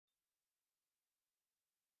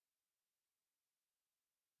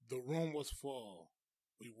The room was full.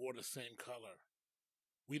 We wore the same color.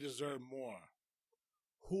 We deserve more.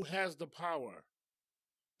 Who has the power?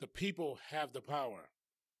 The people have the power.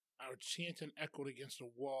 Our chanting echoed against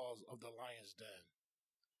the walls of the lion's den.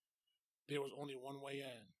 There was only one way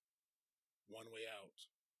in, one way out.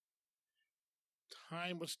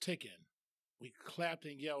 Time was ticking. We clapped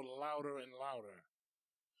and yelled louder and louder.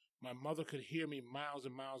 My mother could hear me miles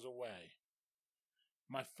and miles away.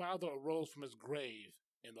 My father arose from his grave,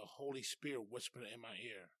 and the Holy Spirit whispered in my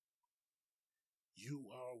ear,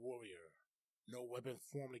 "You are a warrior. No weapon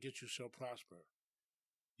formed against you shall prosper.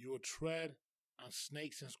 You will tread on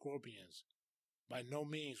snakes and scorpions. By no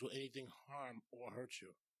means will anything harm or hurt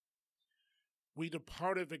you." We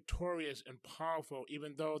departed victorious and powerful,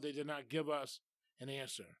 even though they did not give us an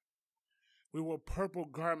answer. We wore purple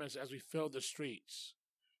garments as we filled the streets.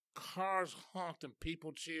 Cars honked and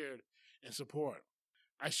people cheered in support.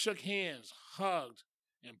 I shook hands, hugged,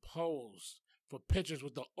 and posed for pictures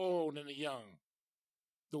with the old and the young,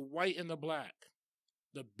 the white and the black,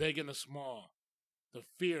 the big and the small, the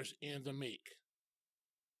fierce and the meek.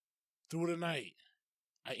 Through the night,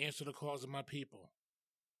 I answered the calls of my people.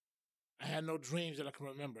 I had no dreams that I can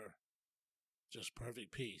remember, just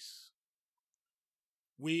perfect peace.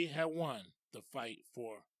 We had won the fight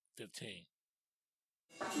for 15.